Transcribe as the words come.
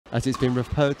as it's been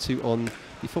referred to on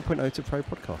the 4.0 to Pro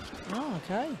podcast. Oh,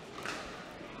 okay.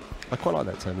 I quite like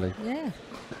that term, Lee. Yeah.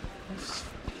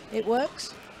 It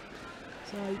works.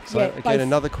 So yeah, again,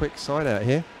 another quick side out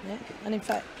here. Yeah, and in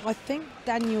fact, I think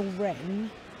Daniel Wren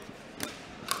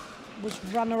was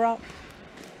runner-up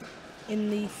in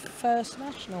the first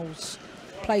Nationals.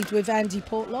 Played with Andy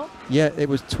Portlock. Yeah, it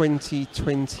was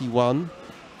 2021.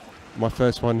 My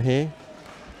first one here.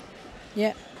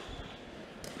 Yeah.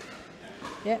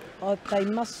 Yeah, they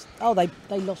must... Oh, they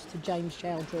lost to James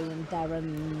Chowdhury and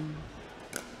Darren...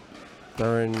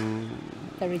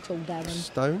 Very tall Darren.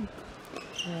 Stone?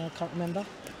 I can't remember.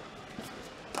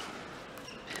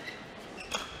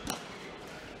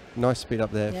 Nice speed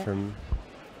up there from...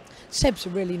 Seb's a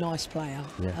really nice player.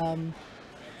 Yeah.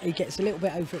 He gets a little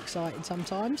bit overexcited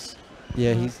sometimes.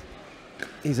 Yeah,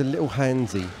 he's a little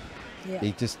handsy. Yeah.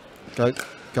 He just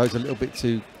goes a little bit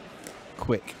too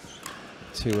quick,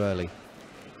 too early.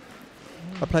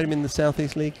 I played him in the South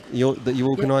East League that you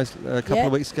organised a couple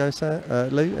of weeks ago,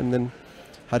 Lou, and then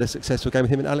had a successful game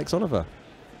with him and Alex Oliver.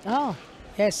 Oh,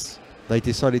 yes. They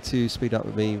decided to speed up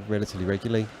with me relatively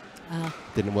regularly.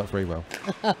 Didn't work very well.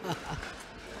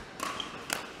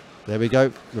 There we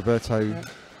go, Roberto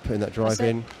putting that drive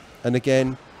in. And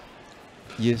again,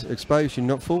 you're exposed, you're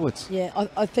not forwards. Yeah,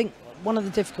 I think one of the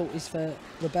difficulties for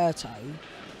Roberto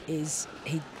is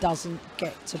he doesn't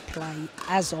get to play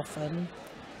as often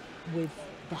with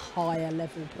the higher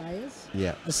level players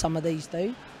as some of these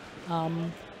do.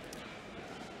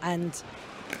 And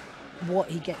what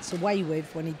he gets away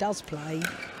with when he does play,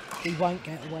 he won't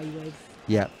get away with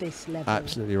at this level.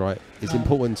 Absolutely right. It's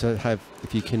important to have,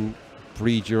 if you can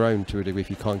breed your own to a degree, if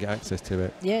you can't get access to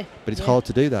it. Yeah. But it's hard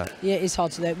to do that. Yeah, it's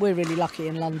hard to do it. We're really lucky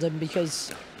in London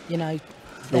because, you know...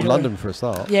 Well, London for a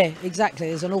start. Yeah, exactly.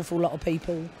 There's an awful lot of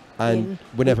people. And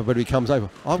when everybody comes over,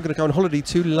 I'm going to go on holiday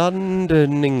to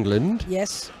London, England.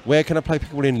 Yes. Where can I play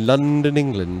people in London,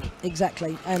 England?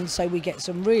 Exactly. And so we get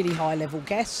some really high-level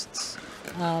guests.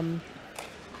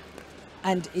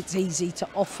 And it's easy to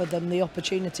offer them the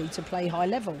opportunity to play high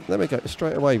level. There we go.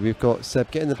 Straight away, we've got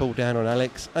Seb getting the ball down on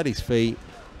Alex at his feet.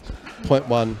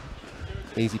 0.1.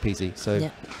 Easy peasy. So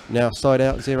now side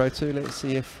out 0-2. Let's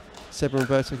see if Seb and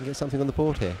Roberto can get something on the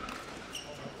board here.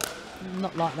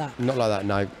 Not like that. Not like that,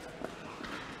 no.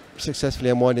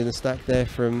 Successfully unwinding the stack there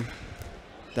from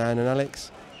Dan and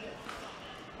Alex.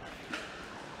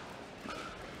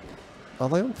 Are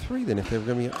they on 3 then if they were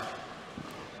going to be...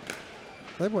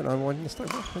 They weren't unwinding the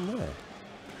stack. What happened there?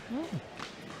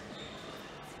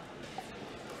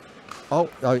 Oh,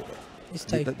 it's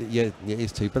 2. Yeah, it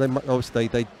is 2. But they obviously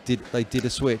they did a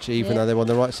switch even though they were on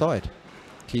the right side.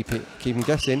 Keep them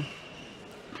guessing.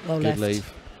 Well Good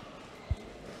leave.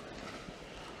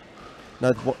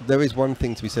 Now, there is one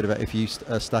thing to be said about if you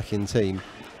stack in team.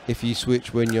 If you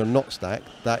switch when you're not stacked,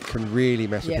 that can really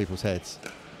mess with people's heads.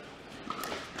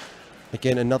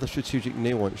 Again, another strategic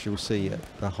nuance you'll see at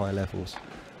the high levels.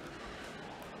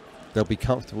 They'll be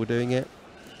comfortable doing it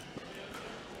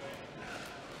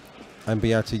and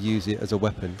be able to use it as a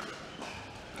weapon.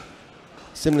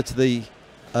 Similar to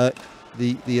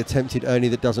the attempted Ernie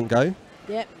that doesn't go.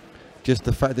 Yep. Just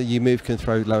the fact that you move can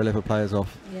throw lower level players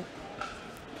off. Yep.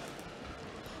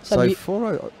 So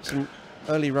 4-0, some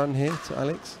early run here to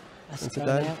Alex. That's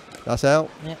out. That's out.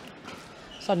 Yep.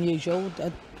 It's unusual. I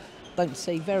don't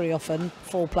see very often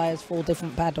 4 players, 4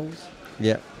 different paddles.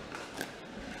 Yeah.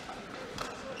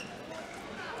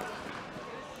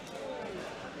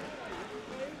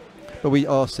 But we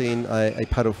are seeing a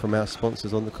paddle from our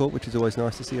sponsors on the court, which is always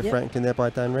nice to see. A Franklin there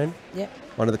by Dan Wren. Yep.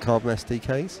 One of the carbon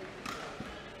SDKs.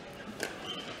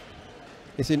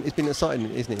 It's been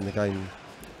exciting, isn't it, in the game,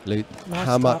 Luke? Nice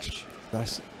How touch. much?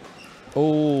 That's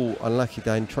unlucky,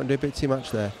 Dan. Trying to do a bit too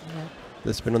much there. Yeah.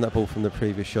 The spin on that ball from the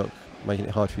previous shot, making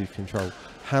it hard for you to control.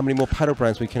 How many more paddle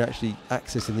brands we can actually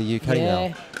access in the UK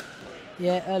now?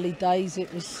 Yeah, early days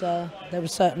it was there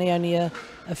was certainly only a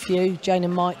few. Jane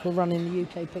and Mike were running the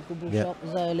UK pickleball shop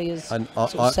as early as sort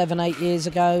of 7-8 years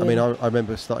ago. I mean, I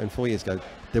remember starting 4 years ago.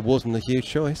 There wasn't a huge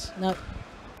choice. No.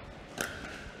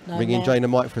 Ringing Jane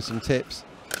and Mike for some tips.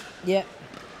 Yeah.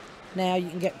 Now you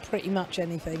can get pretty much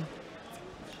anything.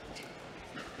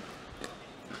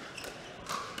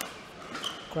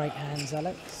 Great hands,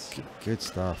 Alex. Good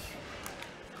stuff.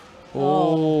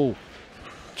 Oh.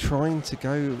 Trying to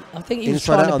go I think he was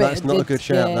inside trying out. That's not a good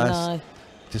shout. Yeah, that's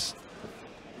just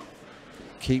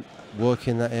keep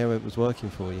working that area that was working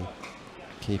for you.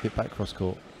 Keep it back cross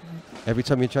court. Every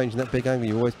time you're changing that big angle,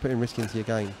 you're always putting risk into your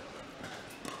game.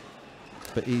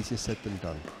 But easier said than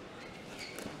done.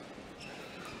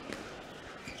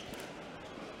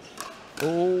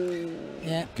 Oh,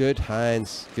 yeah. Good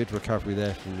hands. Good recovery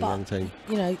there from the young team.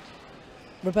 You know,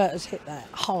 Roberto's hit that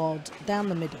hard down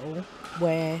the middle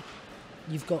where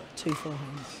you've got 2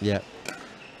 forehands. Yeah.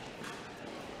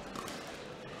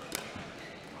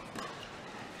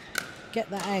 Get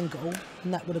that angle,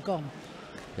 and that would have gone.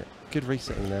 Yeah. Good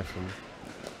resetting there from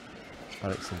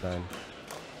Alex and Dan.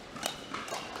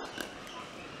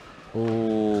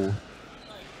 Oh.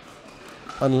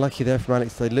 Unlucky there from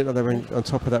Alex. They looked like they were on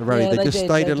top of that rally. Yeah, they just did,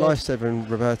 stayed they alive, did. Seven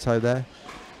Roberto there.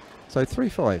 So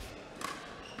 3-5.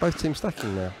 Both teams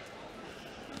stacking now.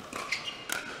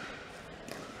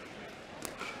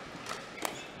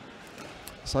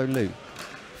 So Lou,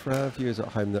 for our viewers at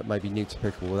home that may be new to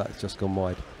pickleball, that's just gone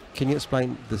wide, can you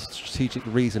explain the strategic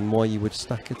reason why you would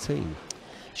stack a team?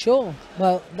 Sure.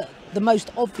 Well, the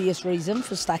most obvious reason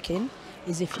for stacking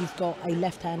is if you've got a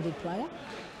left-handed player,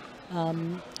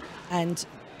 and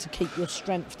to keep your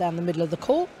strength down the middle of the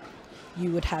court,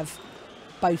 you would have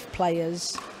both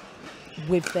players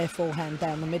with their forehand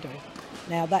down the middle.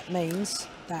 Now that means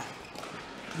that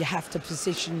you have to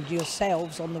position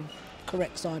yourselves on the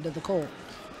correct side of the court.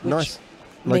 Nice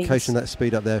location, that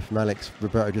speed up there from Alex.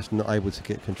 Roberto just not able to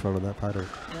get control of that paddle.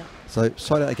 Yeah. So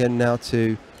side out again now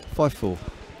to 5-4.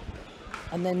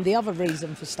 And then the other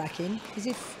reason for stacking is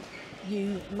if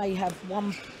you may have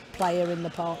one player in the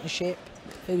partnership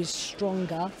who is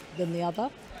stronger than the other.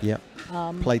 Yeah.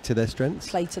 Play to their strengths.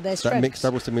 Play to their strengths. That mixed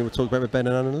doubles to me we'll talk about with Ben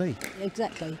and Anna Lee.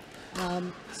 Exactly.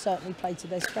 Certainly play to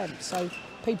their strengths. So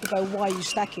people go, why are you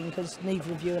stacking? Because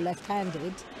neither of you are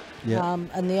left-handed. Yeah.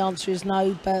 And the answer is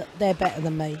no, but they're better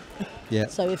than me. Yeah.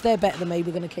 So if they're better than me,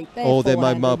 we're going to keep their Or they're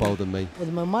more forehand mobile than me. Or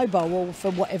they're more mobile, or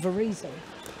for whatever reason.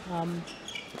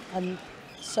 And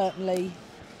certainly...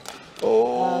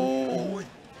 Oh!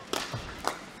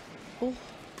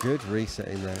 Good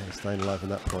resetting there, staying alive on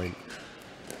that point.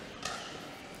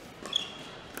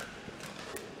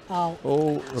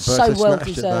 Roberto so well smashed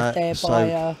deserved there so by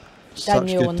Daniel. Such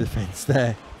good defence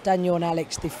there. Daniel and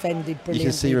Alex defended brilliantly. You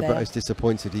can see Roberto's there.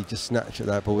 disappointed. He just snatched at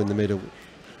that ball in the middle,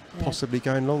 possibly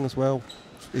going long as well.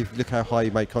 Look how high he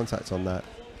made contact on that.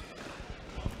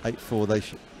 8-4, they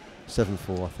should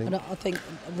 7-4, I think. And I think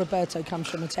Roberto comes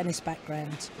from a tennis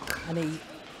background, and he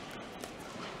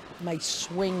may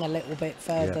swing a little bit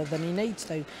further than he needs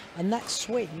to, and that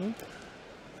swing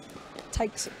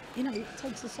takes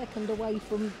a second away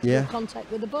from your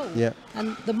contact with the ball. Yeah.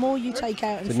 And the more you take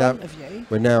out in front of you.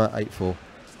 We're now at 8-4.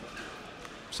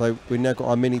 So we've now got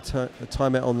our mini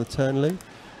timeout on the turn, Lou.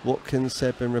 What can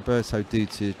Seb and Roberto do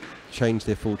to change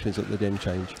their fortunes at the end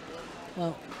change?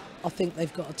 Well, I think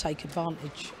they've got to take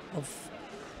advantage of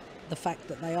the fact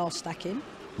that they are stacking.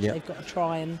 Yeah. They've got to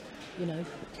try and,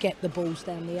 get the balls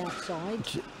down the outside.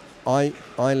 I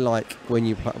like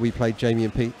when we played Jamie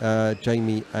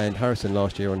and Harrison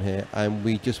last year on here, and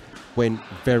we just went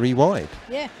very wide.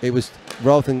 Yeah. It was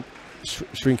rather than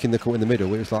shrinking the court in the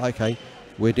middle. It was like, okay,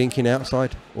 we're dinking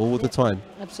outside all the time.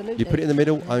 Absolutely. You put it in the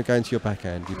middle, I'm going to your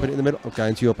backhand. You put it in the middle, I'm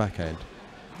going to your backhand.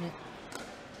 Yeah.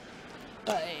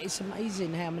 But it's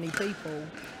amazing how many people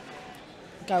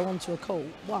go onto a court.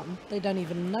 One, they don't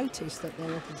even notice that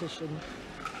their opposition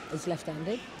is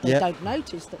left-handed. They don't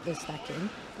notice that they're stacking.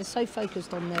 They're so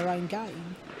focused on their own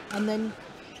game, and then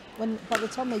by the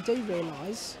time they do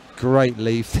realise. Great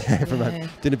leave there from him.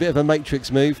 Did a bit of a matrix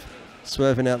move,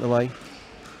 swerving out the way.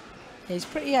 He's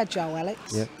pretty agile, Alex.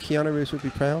 Yeah, Keanu Reeves would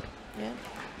be proud. Yeah.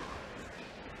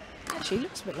 Actually, he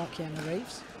looks a bit like Keanu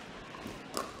Reeves.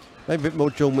 Maybe a bit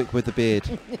more John Wick with the beard.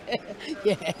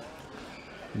 Yeah.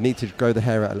 Need to grow the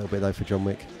hair out a little bit though for John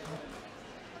Wick.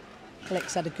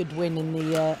 Alex had a good win in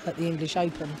the at the English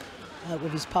Open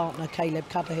with his partner Caleb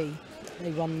Cudahy.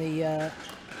 They won the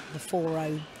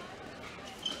 4-0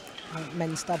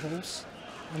 men's doubles,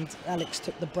 and Alex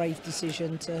took the brave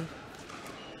decision to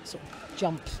sort of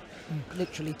jump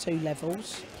literally 2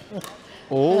 levels.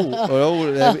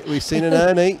 We've seen an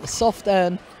Ernie. A soft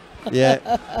urn.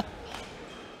 Yeah.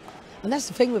 And that's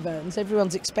the thing with urns,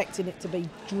 everyone's expecting it to be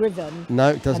driven. No,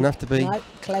 it doesn't have to be. No,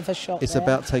 clever shot. It's there.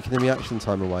 about taking the reaction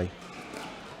time away.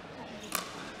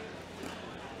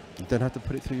 You don't have to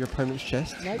put it through your opponent's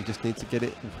chest. Nope. You just need to get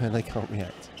it where they can't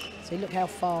react. See, look how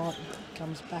far he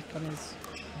comes back on his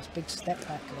big step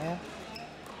back there.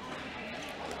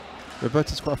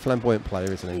 Roberto's quite a flamboyant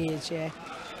player, isn't he? He is, yeah.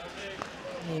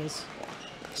 He is.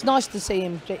 It's nice to see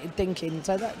him dinking.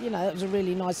 So that that was a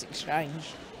really nice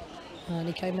exchange, and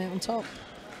he came out on top.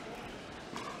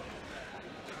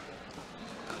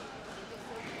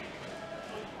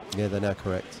 Yeah, they're now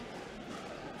correct.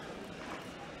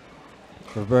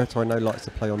 Roberto, I know, likes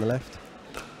to play on the left.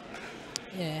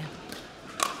 Yeah.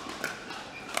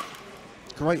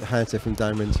 great handset from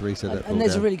Darren to reset that ball. And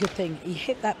there's down. a really good thing. He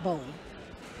hit that ball,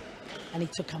 and he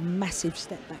took a massive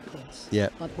step backwards. Yeah.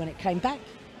 But when it came back,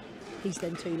 he's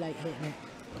then too late hitting it.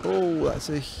 Oh, that's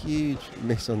a huge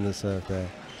miss on the serve there.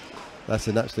 That's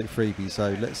an absolute freebie.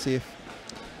 So let's see if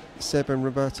Seb and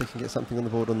Roberto can get something on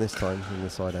the board on this time from the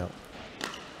side out.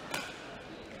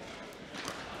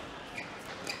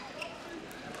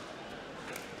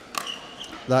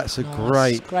 That's a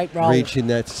great roll. reach in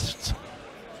there to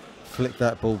flick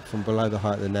that ball from below the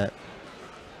height of the net.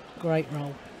 Great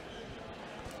roll.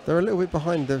 They're a little bit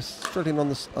behind. They're struggling on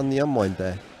the unwind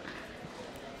there.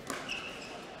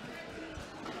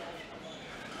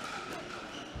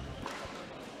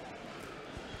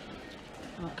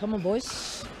 Right, come on,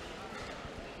 boys.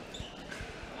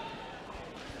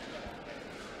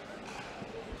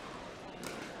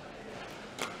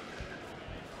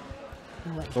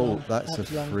 Oh, that's a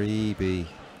freebie.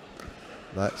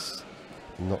 That's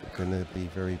not going to be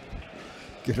very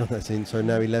good on that scene. So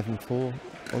now 11-4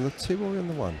 on the 2 or on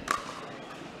the 1?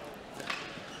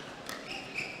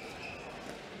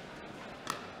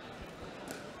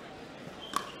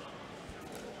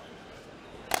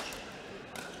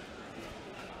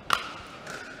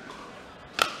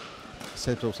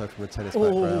 Seb's also from a tennis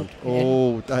background. Yeah.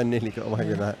 Oh, I nearly got away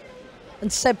with that.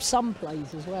 And Seb's son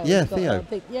plays as well. Yeah, Theo.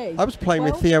 I was playing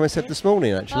with Theo and Seb this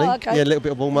morning, actually. Oh, okay. Yeah, a little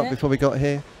bit of warm-up before we got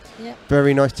here. Yeah.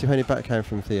 Very nice two-handed backhand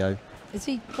from Theo. Is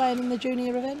he playing in the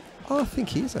junior event? Oh, I think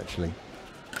he is, actually.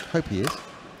 Hope he is.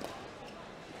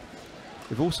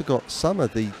 We've also got Summer,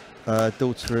 the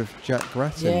daughter of Jack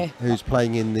Grattan, who's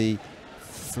playing in the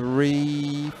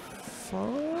 3-5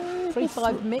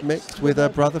 mixed with her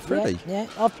brother Freddie. Yeah,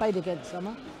 I've played against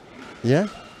Summer. Yeah?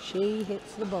 She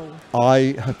hits the ball.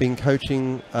 I have been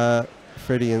coaching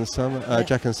Freddie and Summer,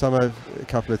 Jack and Summer a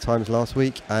couple of times last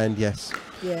week, and yes.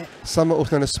 Yeah. Summer,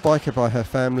 also known as Spiker by her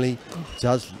family,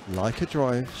 does like a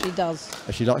drive. She does.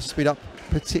 And she likes to speed up,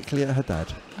 particularly at her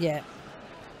dad. Yeah.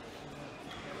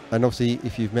 And obviously,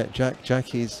 if you've met Jack,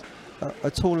 Jack is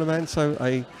a taller man, so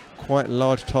a quite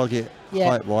large target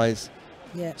height-wise.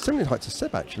 Yeah. Similar height to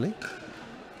Seb, actually.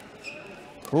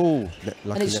 Oh,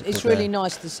 and it's really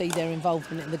nice to see their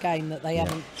involvement in the game, that they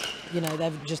haven't, you know,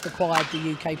 they've just acquired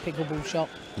the UK pickleball shop.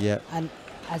 Yeah. And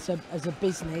as a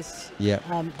business, yeah,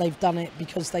 they've done it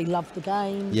because they love the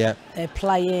game. Yeah. They're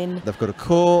playing. They've got a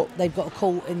court. They've got a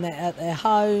court at their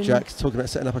home. Jack's talking about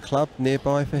setting up a club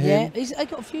nearby for him. Yeah, they've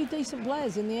got a few decent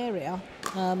players in the area.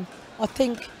 I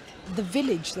think the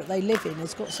village that they live in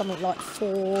has got something like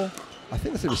 4. I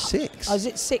think it was 6. Oh, is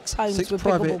it 6 homes with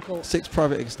private, pickleball courts? 6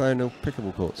 private external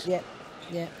pickleball courts. Yeah,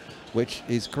 yeah. Which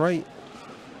is great,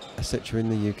 etc. in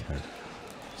the UK.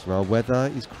 So our weather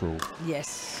is cruel.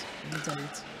 Yes, indeed.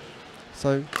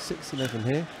 So 6-11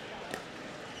 here.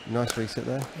 Nice reset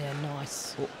there. Yeah,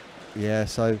 nice. Oh, yeah,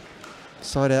 so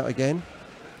side out again.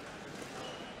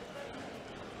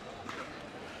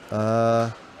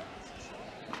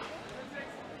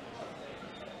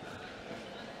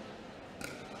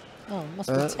 Oh, must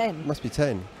be 10. Must be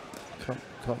 10.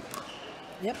 Come.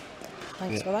 Yep.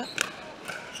 Thanks for that.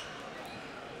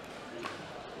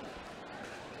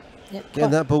 Yep.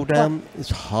 Getting that ball down, it's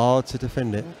hard to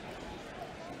defend it.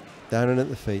 Down and at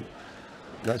the feet.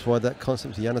 That's why that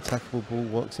concept of the unattackable ball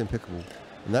works in pickleball.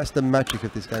 And that's the magic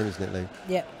of this game, isn't it, Lou?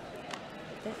 Yep.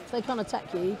 If they can't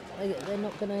attack you, they're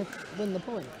not going to win the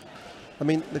point. I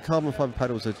mean, the carbon fibre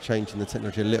paddles are changing the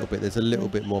technology a little bit. There's a little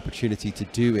bit more opportunity to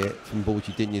do it from balls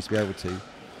you didn't used to be able to.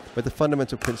 But the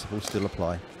fundamental principles still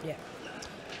apply. Yeah.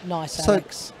 Nice, so,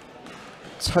 Alex.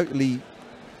 Totally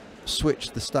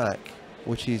switched the stack,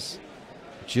 which is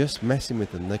just messing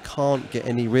with them. They can't get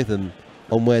any rhythm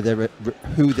on where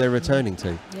who they're returning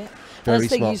to. Yeah. Very and the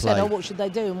thing smart you said, play. oh, what should they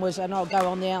do? And we're saying, oh, go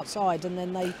on the outside. And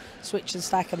then they switch the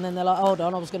stack, and then they're like, hold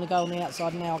on, I was going to go on the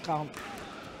outside, and now I can't.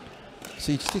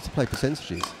 So you just need to play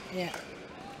percentages. Yeah.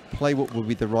 Play what would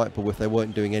be the right ball if they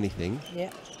weren't doing anything.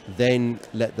 Yeah. Then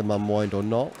let them unwind or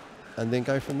not, and then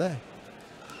go from there.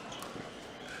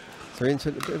 So into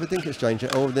a bit of a dink exchange.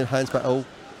 Oh, then hands back. Oh,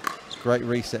 great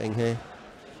resetting here.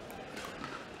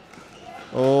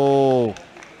 Oh,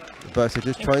 Roberto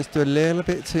just tries to do a little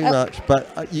bit too much,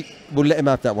 but we'll let him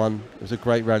have that one. It was a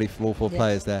great rally from all 4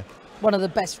 players there. One of the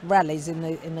best rallies in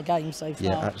the game so far.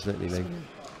 Yeah, absolutely, Lee.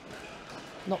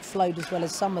 Not flowed as well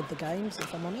as some of the games,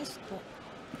 if I'm honest, but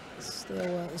still,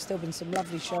 there's still been some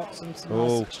lovely shots and some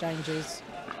nice exchanges.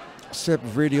 Seb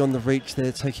really on the reach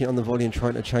there, taking it on the volley and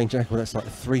trying to change angle. That's like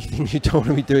 3 things you don't want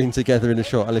to be doing together in a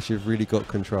shot unless you've really got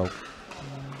control.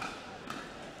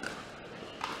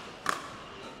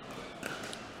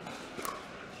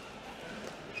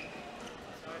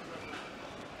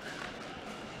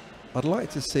 I'd like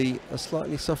to see a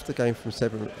slightly softer game from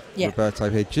Seb and Roberto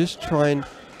here. Just try and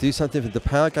do something. The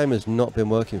power game has not been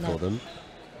working for them.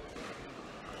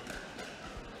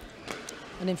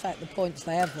 And in fact, the points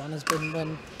they have won has been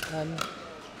when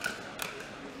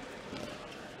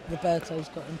Roberto's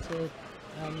got into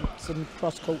some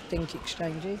cross-court dink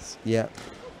exchanges. Yeah.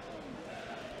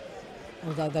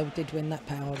 Although they did win that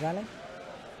power rally.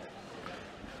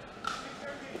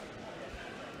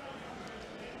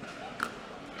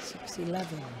 I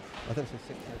think it's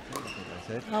 6-13, they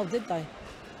said. Oh, did they?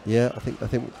 Yeah, I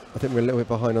think we're a little bit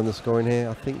behind on the scoring here.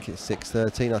 I think it's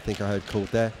 6-13. I think I heard called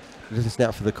there. Let's listen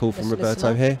out for the call from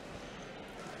Roberto here.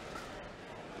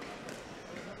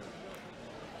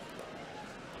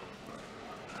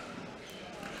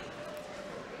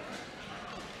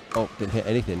 Oh, didn't hit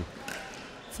anything.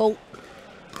 Fault.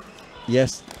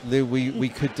 Yes, Lou, we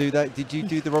could do that. Did you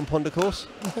do the Romponda course?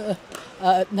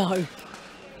 No.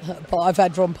 But I've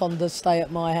had Romponda stay at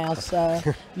my house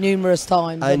numerous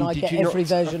times, and I get every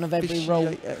version of every role.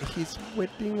 At his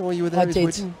wedding, or you were there at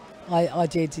his wedding? I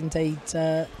did indeed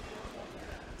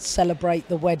celebrate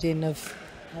the wedding of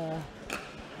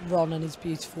Ron and his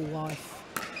beautiful wife.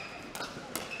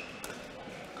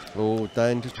 Oh,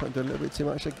 Dan, just trying to do a little bit too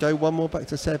much. Go one more back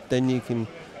to Seb, then you can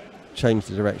change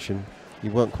the direction. You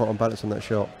weren't quite on balance on that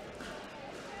shot.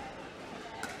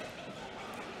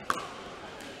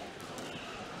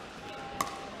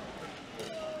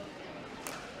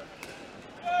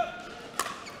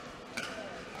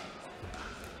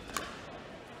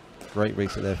 Great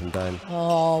reset there from Dan.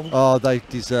 Oh, they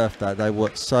deserved that. They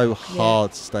worked so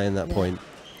hard to stay in that point.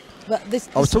 But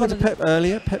I was talking to Pep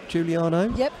earlier, Pep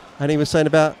Giuliano. Yep. And he was saying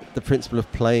about the principle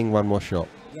of playing one more shot.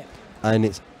 Yep. And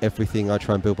it's everything I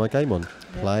try and build my game on. Yep.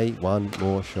 Play one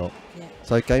more shot. Yep.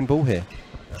 So game ball here.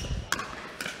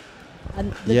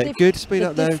 And good speed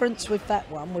up there. The difference with that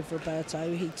one, with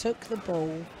Roberto, he took the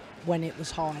ball when it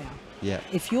was higher. Yeah.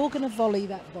 If you're going to volley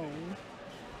that ball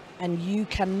and you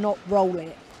cannot roll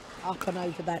it up and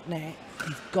over that net,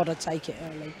 you've got to take it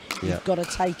early. You've got to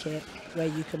take it where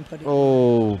you can put it.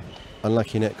 Oh,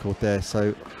 unlucky net caught there.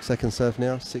 So second serve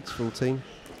now, 6-14.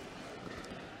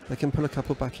 They can pull a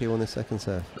couple back here on the second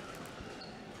serve.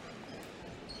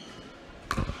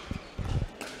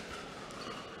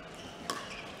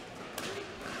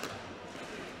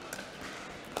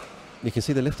 You can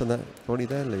see the lift on that body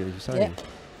there, Leo, you're saying.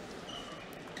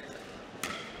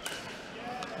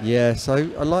 Yeah, so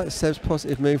I like Seb's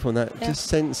positive move on that. Just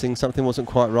sensing something wasn't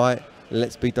quite right.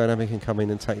 Let's be dynamic and come in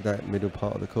and take that middle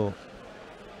part of the court.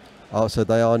 Oh, so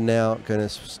they are now going to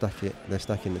stack it. They're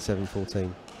stacking at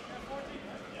 7-14.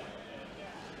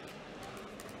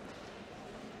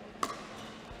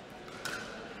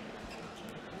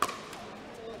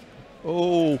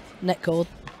 Oh. Net cord.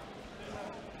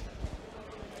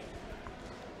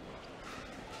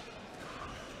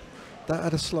 That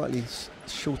had a slightly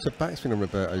shorter backspin on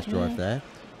Roberto's drive there.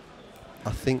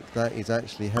 I think that is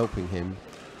actually helping him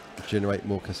generate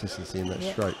more consistency in that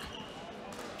stroke.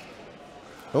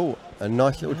 Oh, a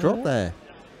nice little drop there.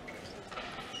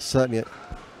 Certainly,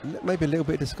 maybe a little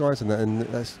bit of disguise on that, and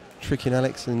that's tricking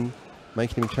Alex and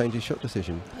making him change his shot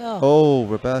decision. Oh,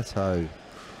 Roberto.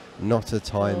 Not a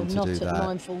time to do that.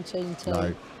 Not at 9-14 too.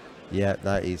 No. Yeah,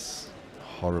 that is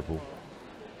horrible.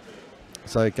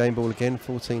 So game ball again,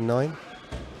 14-9.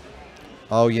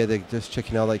 Oh yeah, they're just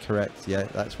checking, are they correct? Yeah,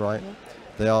 that's right.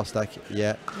 They are stacking,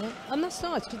 And that's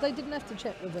nice, because they didn't have to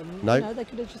check with them. No. You know, they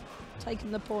could have just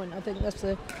taken the point. I think that's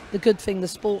the good thing, the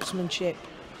sportsmanship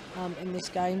in this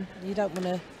game. You don't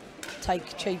want to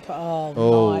take cheap.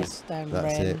 Oh, nice, down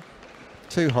that's Wren. it.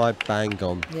 Too high, bang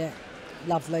gone. Yeah,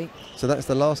 lovely. So that's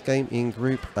the last game in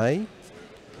Group A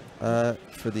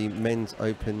for the Men's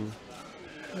Open.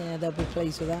 Yeah, they'll be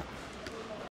pleased with that.